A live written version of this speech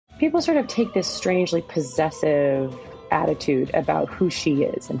people sort of take this strangely possessive attitude about who she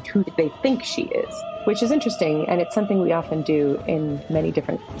is and who they think she is, which is interesting. And it's something we often do in many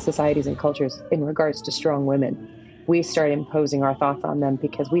different societies and cultures in regards to strong women. We start imposing our thoughts on them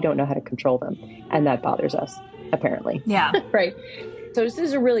because we don't know how to control them. And that bothers us, apparently. Yeah. Right. So this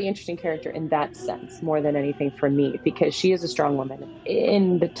is a really interesting character in that sense, more than anything for me, because she is a strong woman.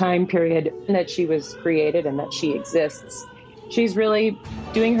 In the time period that she was created and that she exists, she's really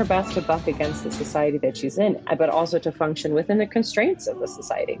doing her best to buck against the society that she's in, but also to function within the constraints of the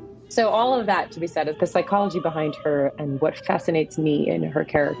society. So all of that to be said, the psychology behind her and what fascinates me in her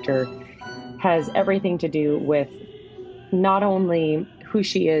character has everything to do with not only who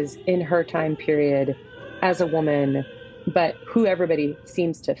she is in her time period as a woman, but who everybody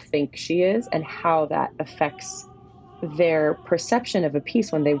seems to think she is and how that affects their perception of a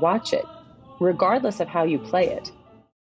piece when they watch it, regardless of how you play it.